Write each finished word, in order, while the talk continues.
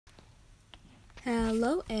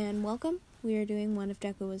Hello and welcome. We are doing one of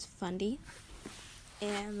Deku's Fundy,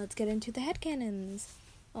 and let's get into the headcanons.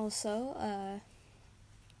 Also,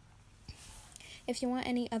 if you want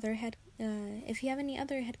if you have any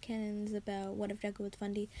other headcanons about what if Deku was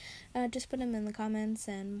Fundy, just put them in the comments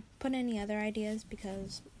and put any other ideas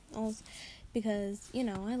because I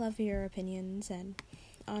love your opinions. And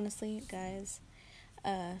honestly, guys,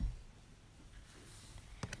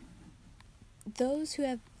 those who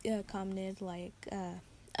have commented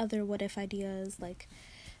other what if ideas, like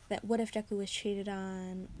that what if Deku was cheated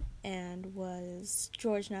on and was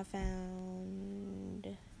George not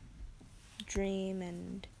found, dream,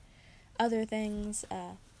 and other things.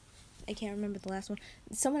 I can't remember the last one.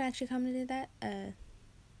 Someone actually commented that.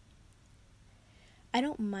 I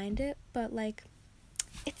don't mind it, but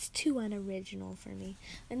it's too unoriginal for me.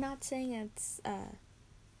 I'm not saying it's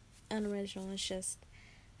unoriginal. It's just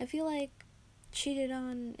I feel like cheated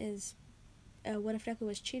on is what if Deku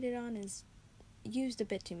was cheated on is used a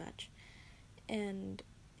bit too much, and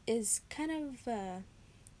is kind of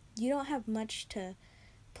you don't have much to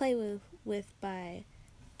play with by,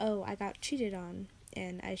 oh, I got cheated on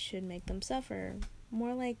and I should make them suffer.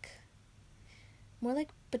 More like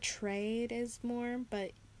betrayed is more,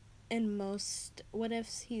 but in most what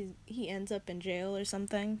ifs he ends up in jail or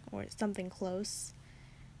something close,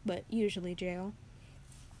 but usually jail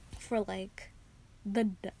for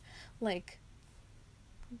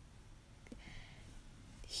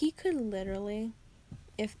he could literally,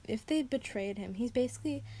 if they betrayed him, he's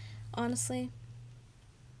basically, honestly,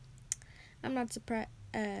 I'm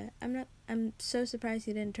so surprised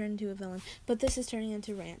he didn't turn into a villain. But this is turning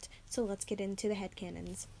into rant, so let's get into the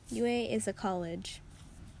headcanons. UA is a college.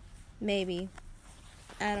 Maybe.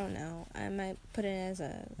 I don't know. I might put it as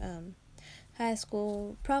a high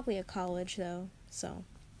school, probably a college though. So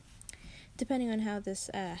depending on how this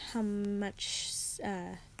how much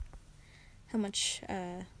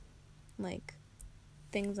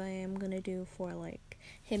things I am gonna do for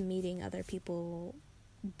him meeting other people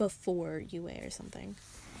before UA or something.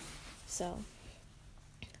 So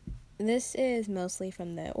this is mostly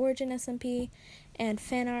from the Origin SMP and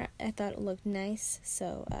fan art. I thought it looked nice,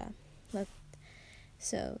 so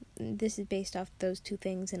this is based off those two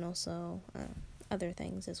things and also other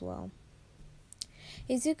things as well.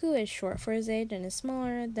 Izuku is short for his age and is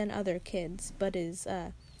smaller than other kids, but is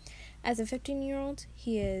as a 15-year-old,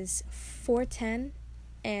 he is 4'10"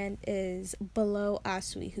 and is below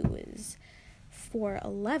Asui, who is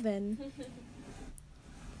 4'11".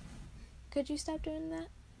 Could you stop doing that?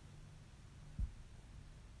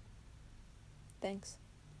 Thanks.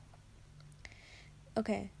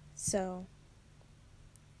 Okay, so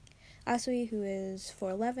Asui, who is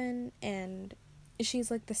 4'11", and she's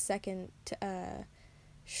the second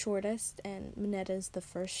shortest, and Mineta's the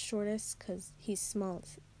first shortest because he's small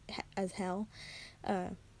as hell.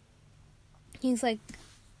 He's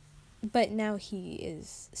but now he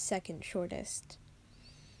is second shortest.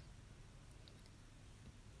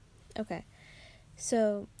 Okay,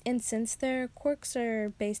 so, and since their quirks are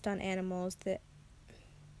based on animals,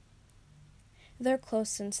 they're close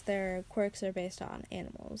since their quirks are based on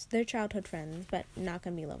animals. They're childhood friends, but not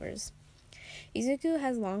gonna be lovers. Izuku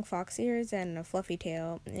has long fox ears and a fluffy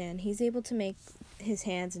tail, and he's able to make his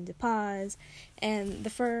hands into paws, and the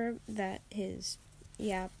fur that his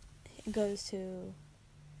yap goes to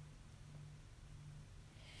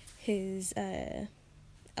his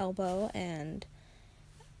elbow, and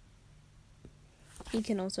he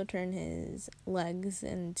can also turn his legs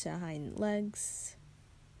into hind legs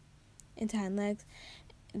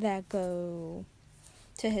that go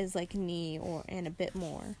to his knee and a bit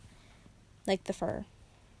more, like the fur.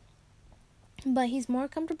 But he's more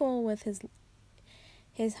comfortable with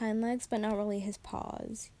his hind legs, but not really his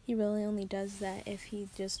paws. He really only does that if he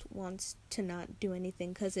just wants to not do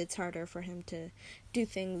anything, because it's harder for him to do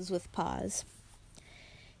things with paws.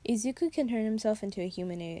 Izuku can turn himself into a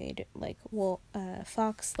humanoid,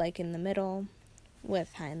 fox, in the middle,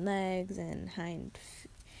 with hind legs and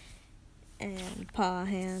and paw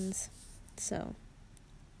hands. So,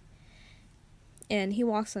 and he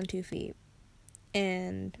walks on 2 feet,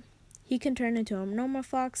 and he can turn into a normal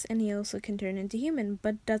fox, and he also can turn into human,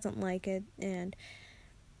 but doesn't like it and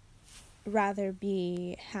rather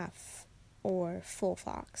be half or full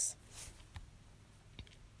fox.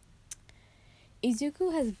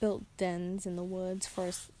 Izuku has built dens in the woods for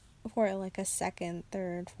a second,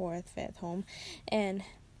 third, fourth, fifth home, and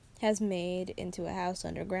has made into a house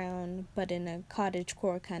underground, but in a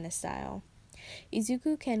cottagecore kind of style.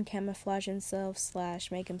 Izuku can camouflage himself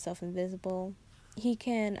 / make himself invisible. He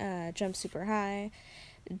can jump super high,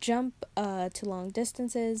 jump to long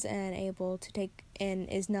distances and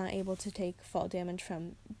is not able to take fall damage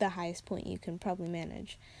from the highest point you can probably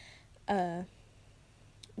manage.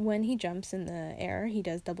 When he jumps in the air, he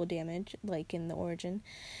does double damage, like in the origin.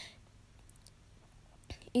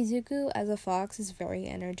 Izuku as a fox is very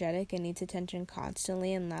energetic and needs attention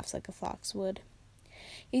constantly and laughs like a fox would.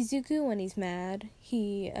 Izuku, when he's mad,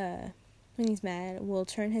 will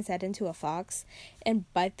turn his head into a fox and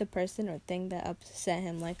bite the person or thing that upset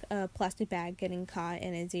him, like a plastic bag getting caught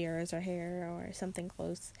in his ears or hair or something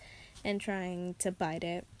close, and trying to bite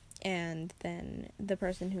it. And then the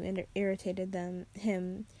person who irritated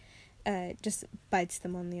him just bites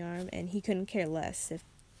them on the arm, and he couldn't care less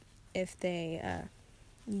if they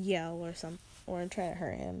yell or try to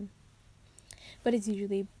hurt him. But it's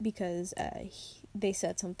usually because they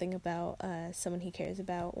said something about someone he cares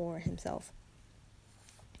about or himself.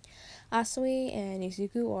 Asui and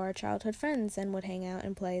Izuku are childhood friends and would hang out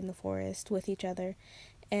and play in the forest with each other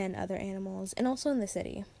and other animals, and also in the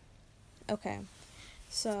city. Okay,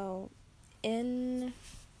 so in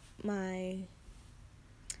my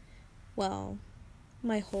what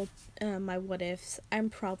ifs, I'm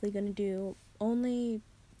probably gonna do only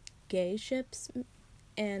gay ships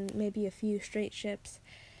and maybe a few straight ships,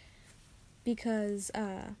 because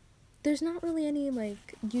there's not really any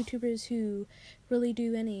like YouTubers who really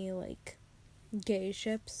do any like gay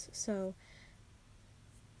ships, so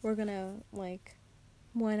we're gonna like,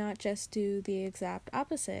 why not just do the exact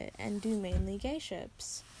opposite and do mainly gay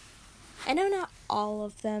ships? I know not all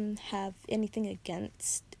of them have anything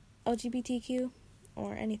against LGBTQ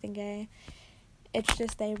or anything gay. It's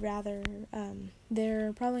just they're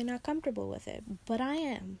probably not comfortable with it, but I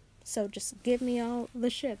am. So just give me all the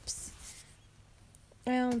ships.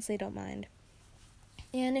 I honestly don't mind.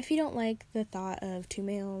 And if you don't like the thought of two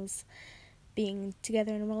males being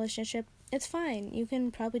together in a relationship, it's fine. You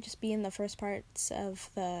can probably just be in the first parts of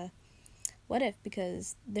the what if,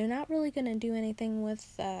 because they're not really going to do anything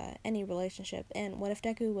with any relationship. And what if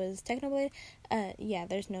Deku was Technoblade? Yeah,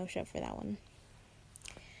 there's no show for that one.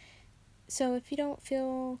 So if you don't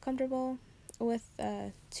feel comfortable with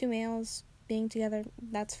two males being together,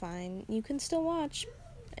 that's fine. You can still watch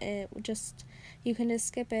it, you can just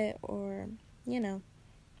skip it, or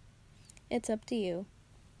it's up to you.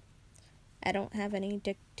 I don't have any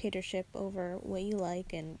dictatorship over what you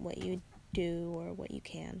like and what you do or what you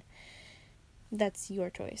can. That's your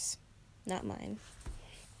choice, not mine.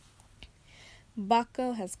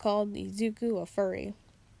 Bako has called Izuku a furry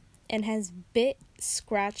and has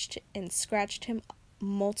scratched him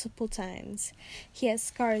multiple times. He has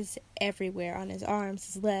scars everywhere on his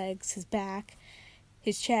arms, his legs, his back,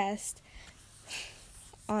 his chest.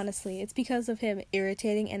 Honestly, it's because of him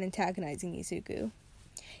irritating and antagonizing Izuku.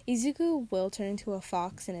 Izuku will turn into a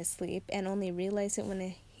fox in his sleep and only realize it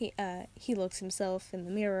when he looks himself in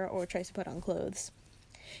the mirror or tries to put on clothes.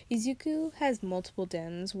 Izuku has multiple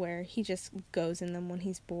dens where he just goes in them when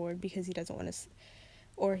he's bored because he doesn't want to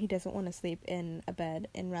sleep in a bed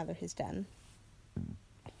and rather his den.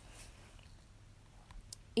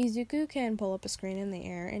 Izuku can pull up a screen in the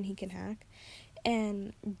air and he can hack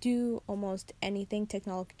and do almost anything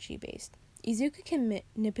technology based. Izuku can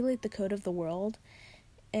manipulate the code of the world,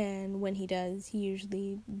 and when he does, he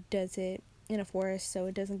usually does it in a forest so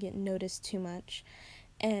it doesn't get noticed too much.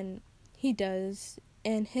 And he does,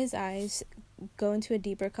 and his eyes go into a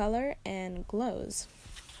deeper color and glows.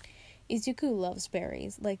 Izuku loves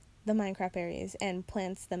berries, like the Minecraft berries, and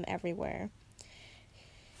plants them everywhere,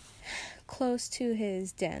 close to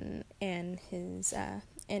his den and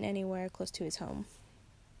anywhere close to his home.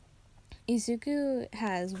 Izuku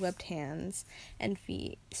has webbed hands and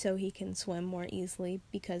feet so he can swim more easily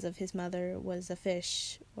because of his mother was a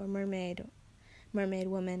fish or mermaid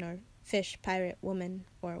woman, or fish pirate woman,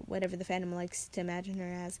 or whatever the fandom likes to imagine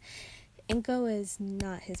her as. Inko is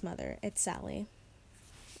not his mother, it's Sally.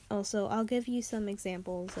 Also, I'll give you some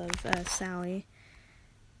examples of Sally.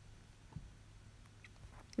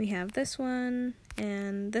 We have this one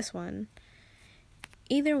and this one.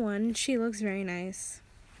 Either one, she looks very nice.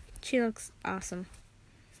 She looks awesome.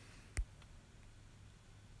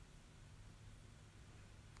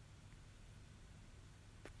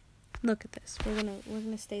 Look at this. We're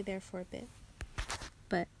gonna stay there for a bit.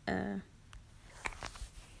 But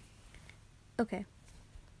okay.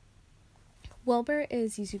 Wilbur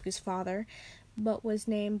is Izuku's father, but was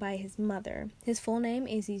named by his mother. His full name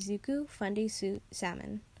is Izuku Fundy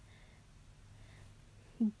Salmon.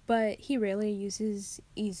 But he rarely uses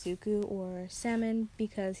Izuku or Salmon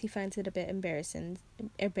because he finds it a bit embarrassing,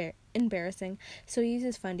 so he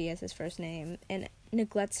uses Fundy as his first name and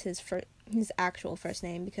neglects his his actual first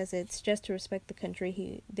name, because it's just to respect the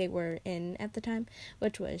country they were in at the time,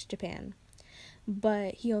 which was Japan.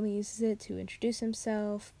 But he only uses it to introduce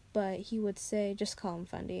himself, but he would say, just call him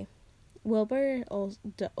Fundy. Wilbur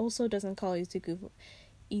also doesn't call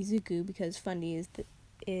Izuku because Fundy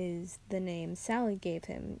is the name Sally gave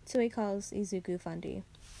him, so he calls Izuku Fundy.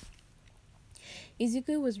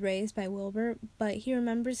 Izuku was raised by Wilbur, but he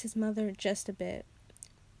remembers his mother just a bit.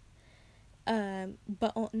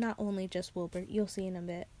 But not only just Wilbur, you'll see in a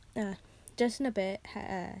bit. Just in a bit,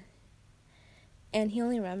 and he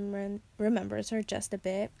only remembers her just a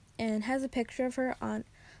bit, and has a picture of her on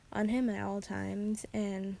him at all times,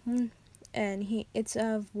 and it's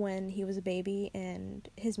of when he was a baby and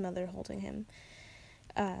his mother holding him.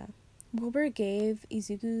 Wilbur gave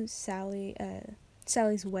Izuku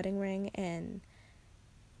Sally's wedding ring,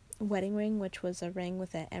 which was a ring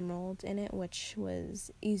with an emerald in it, which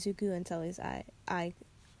was Izuku and Sally's eye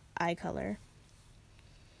color.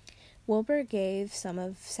 Wilbur gave some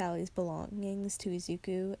of Sally's belongings to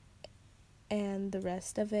Izuku, and the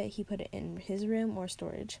rest of it he put it in his room or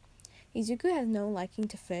storage. Izuku has no liking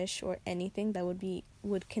to fish or anything that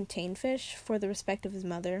would contain fish for the respect of his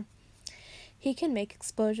mother. He can make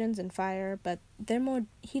explosions and fire, but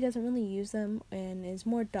he doesn't really use them and is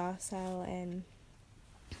more docile. And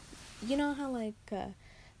you know how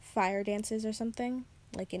fire dances or something,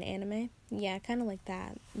 like in anime? Yeah, kind of like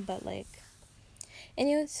that, but and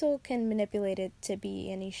you also can manipulate it to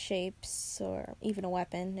be any shapes or even a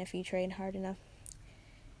weapon if you train hard enough.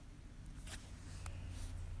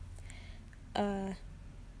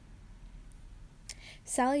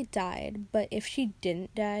 Sally died, but if she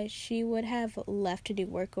didn't die, she would have left to do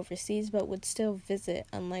work overseas, but would still visit,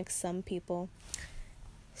 unlike some people.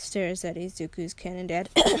 Stares at Izuku's canon dad.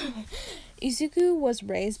 Izuku was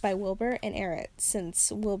raised by Wilbur and Eret,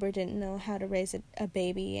 since Wilbur didn't know how to raise a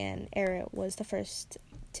baby, and Eret was the first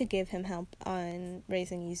to give him help on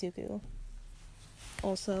raising Izuku.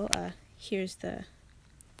 Also, here's the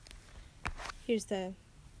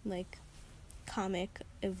comic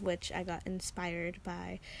of which I got inspired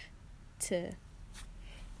by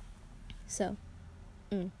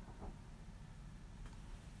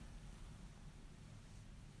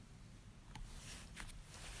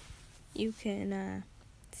you can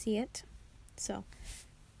see it, so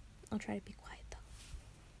I'll try to be quiet though.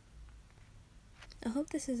 I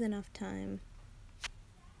hope this is enough time,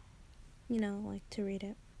 to read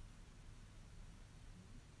it.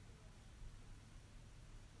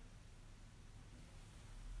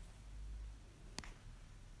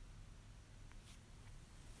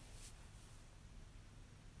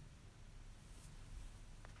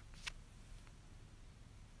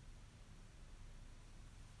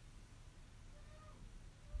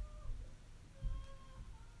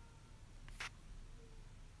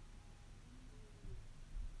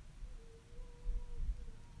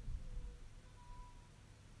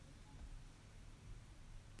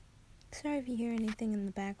 Sorry if you hear anything in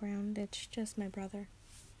the background, it's just my brother.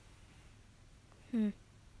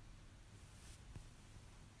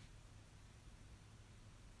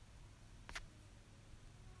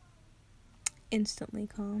 Instantly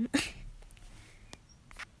calm.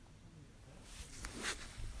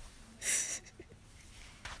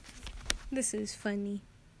 This is funny.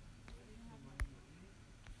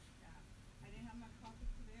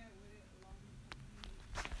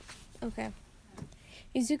 Okay.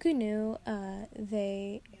 Izuku knew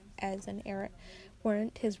they, as an Eret,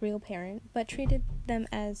 weren't his real parent, but treated them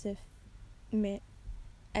as if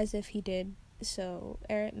he did. So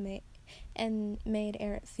Eret made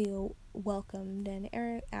Eret feel welcomed, and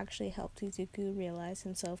Eret actually helped Izuku realize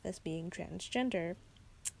himself as being transgender.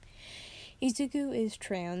 Izuku is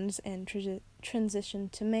trans and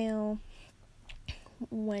transitioned to male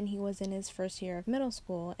when he was in his first year of middle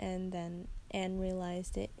school, and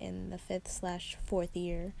realized it in the 5th/4th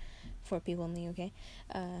year for people in the UK.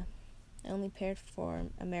 Only paired for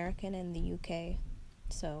American and the UK.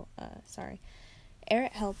 So, sorry.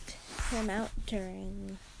 Eret helped him out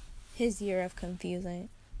during his year of confusion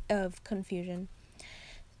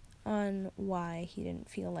on why he didn't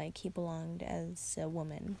feel like he belonged as a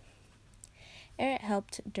woman. Eret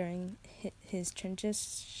helped during his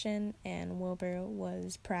transition, and Wilbur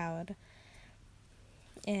was proud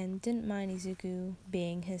and didn't mind Izuku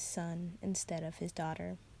being his son instead of his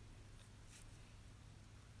daughter.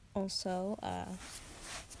 Also, I'll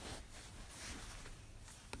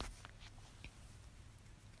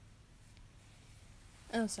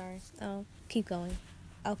keep going.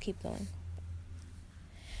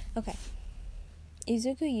 Okay.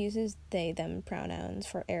 Izuku uses they/them pronouns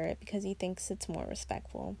for Eret because he thinks it's more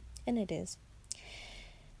respectful, and it is.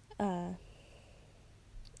 Uh,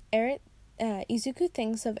 Eret, Izuku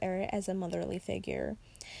thinks of Eret as a motherly figure,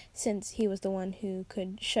 since he was the one who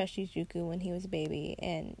could shush Izuku when he was a baby,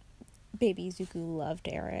 and baby Izuku loved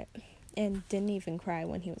Eret, and didn't even cry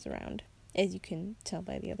when he was around, as you can tell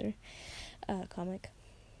by the other comic.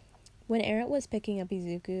 When Eret was picking up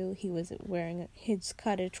Izuku, he was wearing his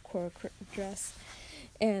cottagecore dress,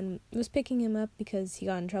 and was picking him up because he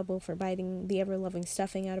got in trouble for biting the ever-loving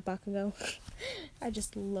stuffing out of Bakugo. I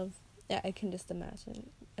can just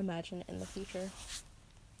imagine in the future.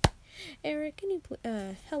 Eric, can you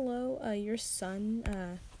hello, your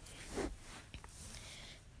son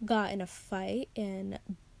got in a fight and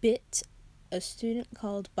bit a student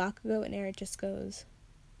called Bakugo, and Eric just goes,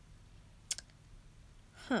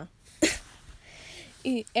 huh.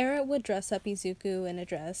 Eric would dress up Izuku in a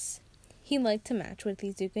dress. He liked to match with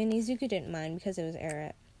Izuku, and Izuku didn't mind because it was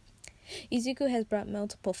Eric. Izuku has brought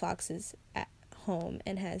multiple foxes at home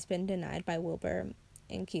and has been denied by Wilbur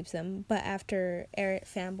and keeps them, but after Eric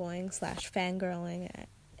fanboying / fangirling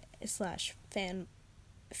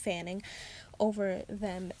 / fanning over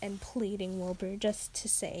them and pleading Wilbur just to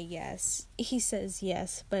say yes, he says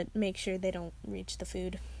yes, but make sure they don't reach the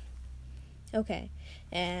food. Okay,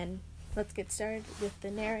 and let's get started with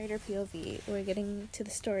the narrator POV. We're getting to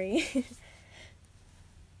the story.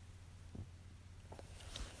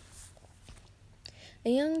 A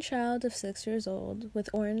young child of 6 years old, with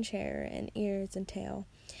orange hair and ears and tail,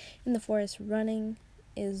 in the forest running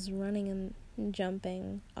and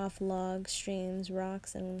jumping off logs, streams,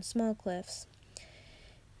 rocks, and small cliffs.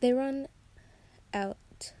 They run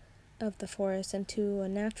out of the forest into a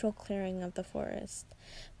natural clearing of the forest,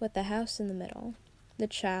 with the house in the middle. The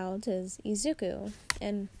child is Izuku,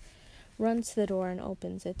 and runs to the door and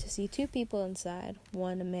opens it to see 2 people inside,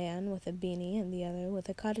 one a man with a beanie and the other with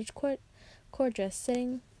a cottagecore dress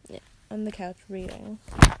sitting on the couch reading.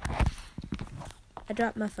 I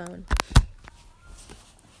dropped my phone.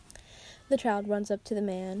 The child runs up to the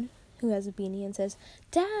man who has a beanie and says,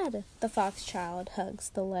 "Dad!" The fox child hugs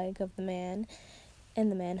the leg of the man,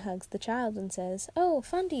 and the man hugs the child and says, "Oh,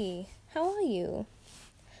 Fundy, how are you?"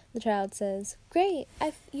 The child says, "Great,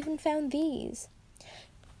 I've even found these."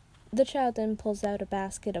 The child then pulls out a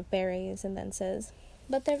basket of berries and then says,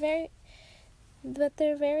 but they're very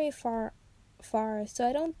far, so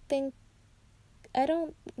I don't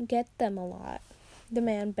get them a lot." The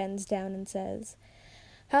man bends down and says,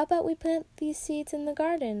 "How about we plant these seeds in the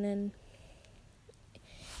garden and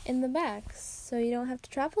in the back, so you don't have to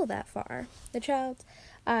travel that far?" The child's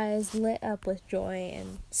eyes lit up with joy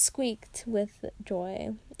and squeaked with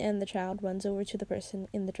joy, and the child runs over to the person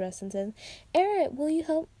in the dress and says, "Eric, will you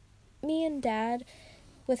help me and Dad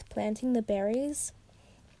with planting the berries?"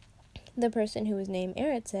 The person who is named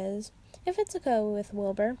Eric says, "If it's okay with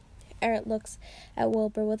Wilbur." Eric looks at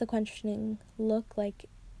Wilbur with a questioning look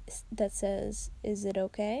that says, "Is it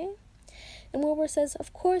okay?" And Wilbur says,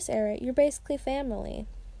 "Of course, Eric, you're basically family.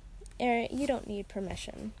 Eric, you don't need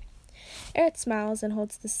permission." Eric smiles and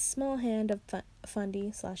holds the small hand of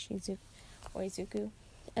Fundy / Izuku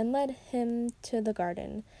and led him to the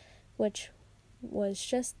garden, which was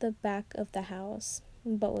just the back of the house,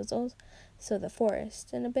 but was also the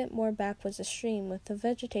forest, and a bit more back was a stream with the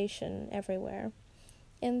vegetation everywhere,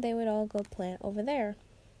 and they would all go plant over there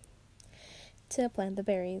to plant the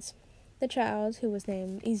berries. The child, who was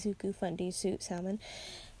named Izuku Fundy Suit Salmon,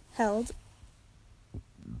 held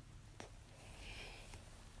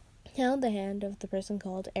the hand of the person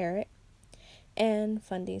called Eric and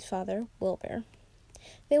Fundy's father, Wilbur.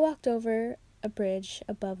 They walked over a bridge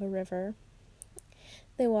above a river.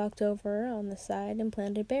 They walked over on the side and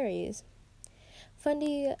planted berries.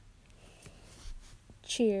 Fundy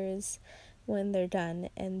cheers when they're done,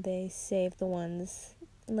 and they save the ones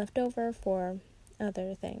left over for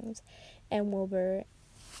other things. And Wilbur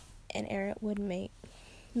and Eric would make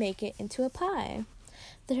it into a pie.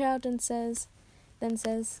 The child then says,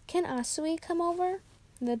 "Can Asui come over?"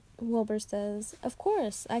 The Wilbur says, "Of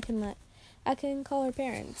course, I can call her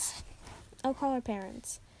parents. I'll call her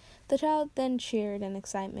parents." The child then cheered in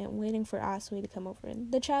excitement, waiting for Asui to come over.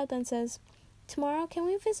 The child then says, "Tomorrow, can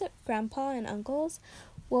we visit Grandpa and Uncles?"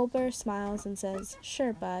 Wilbur smiles and says,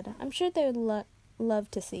 "Sure, bud. I'm sure they'd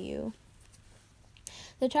love to see you."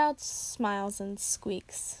 The child smiles and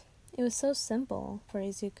squeaks. It was so simple for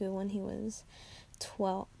Izuku when he was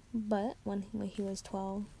 12, but when he was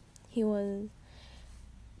 12, he was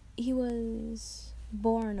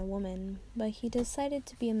born a woman, but he decided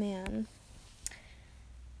to be a man.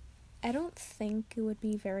 I don't think it would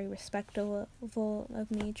be very respectful of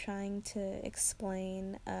me trying to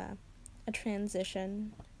explain a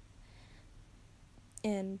transition,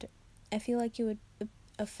 and I feel like it would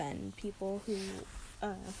offend people who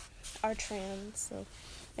are trans, so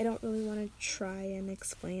I don't really want to try and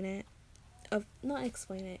explain it. Not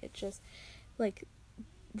explain it, it's just, like,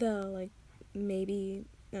 the, like, maybe,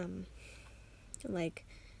 like,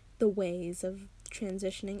 the ways of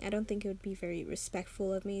transitioning. I don't think it would be very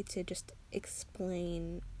respectful of me to just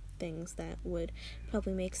explain things that would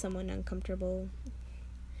probably make someone uncomfortable.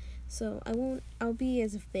 So I'll be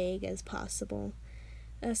as vague as possible.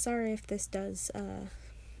 Sorry if this does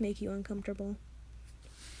make you uncomfortable.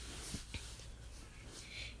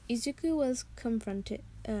 Izuku was comforted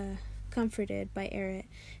by Eret,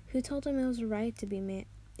 who told him it was right to be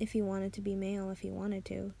if he wanted to be male if he wanted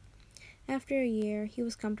to. After a year, he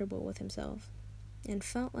was comfortable with himself, and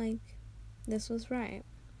felt like this was right.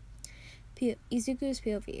 Izuku's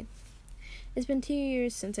POV. It's been 2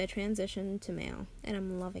 years since I transitioned to male, and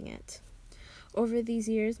I'm loving it. Over these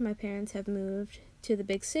years, my parents have moved to the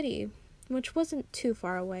big city, which wasn't too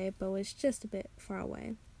far away, but was just a bit far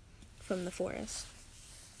away from the forest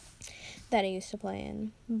that I used to play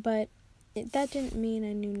in. But that didn't mean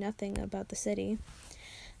I knew nothing about the city.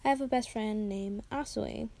 I have a best friend named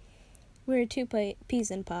Asui. We're two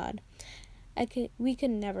peas in pod. We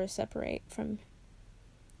could never separate from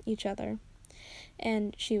each other.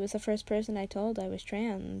 And she was the first person I told I was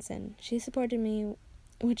trans, and she supported me,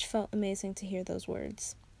 which felt amazing to hear those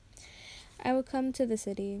words. I would come to the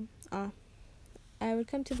city often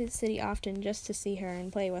just to see her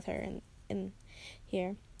and play with her and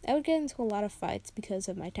here. I would get into a lot of fights because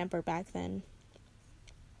of my temper back then.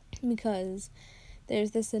 Because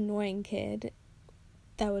there's this annoying kid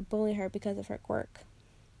that would bully her because of her quirk.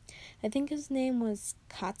 I think his name was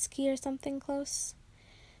Katsuki or something close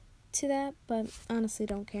to that, but honestly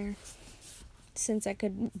don't care, since I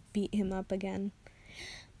could beat him up again.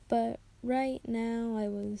 But right now I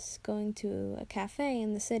was going to a cafe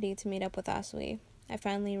in the city to meet up with Asui. I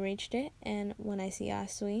finally reached it, and when I see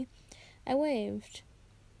Asui, I waved.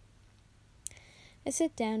 I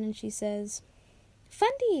sit down and she says,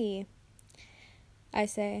 "Fundy!" I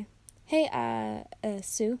say, "Hey,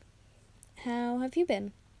 Sue, how have you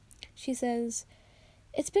been?" She says,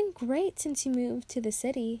 "It's been great since you moved to the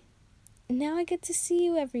city. Now I get to see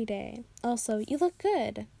you every day. Also, you look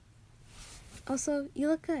good."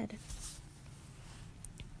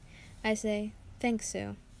 I say, "Thanks,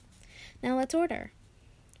 Sue. Now let's order."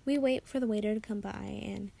 We wait for the waiter to come by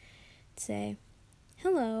and say,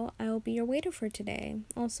 "Hello, I will be your waiter for today.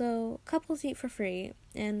 Also, couples eat for free.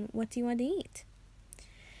 And what do you want to eat?"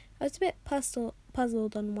 I was a bit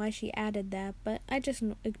puzzled on why she added that, but I just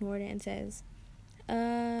ignored it and says,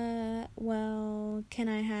 well, can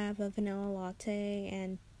I have a vanilla latte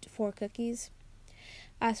and 4 cookies?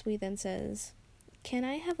 Asui then says, "Can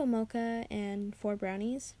I have a mocha and 4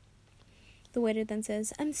 brownies?" The waiter then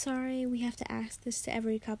says, "I'm sorry, we have to ask this to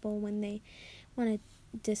every couple when they want a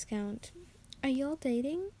discount. Are you all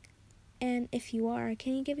dating? And if you are,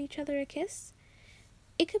 can you give each other a kiss?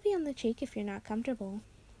 It could be on the cheek if you're not comfortable."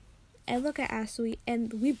 I look at Asui,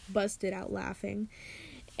 and we busted out laughing.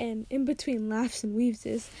 And in between laughs and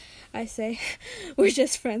wheezes, I say, "We're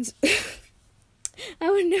just friends." I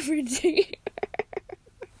would never date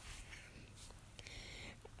her.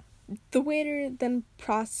 The waiter then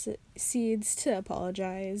proceeds to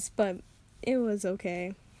apologize, but it was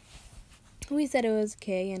okay. We said it was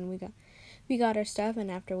okay, and we got our stuff, and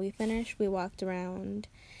after we finished, we walked around,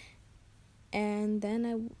 and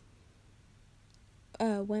then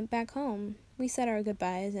I went back home. We said our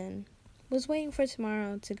goodbyes and was waiting for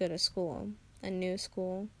tomorrow to go to school, a new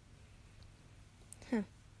school.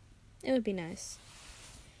 It would be nice.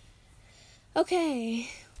 Okay,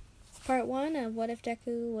 part 1 of What If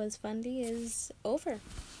Deku Was Fundy is over.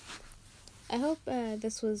 I hope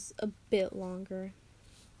this was a bit longer,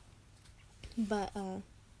 but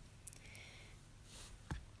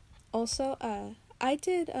also I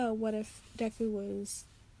did What If Deku Was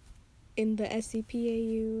in the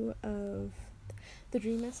SCPAU of the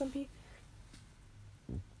Dream SMP.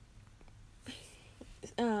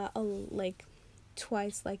 Like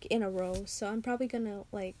twice, like in a row, so I'm probably gonna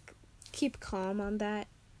like keep calm on that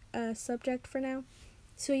subject for now,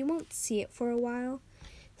 so you won't see it for a while,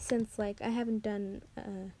 since like I haven't done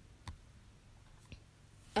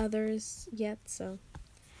others yet. So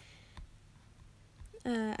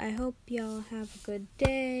I hope y'all have a good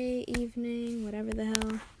day, evening, whatever the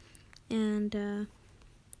hell, and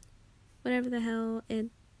whatever the hell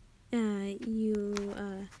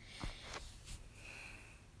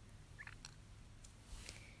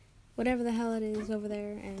whatever the hell it is over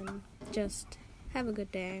there, and just have a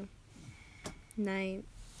good day, night,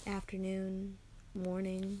 afternoon,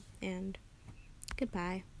 morning, and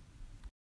goodbye.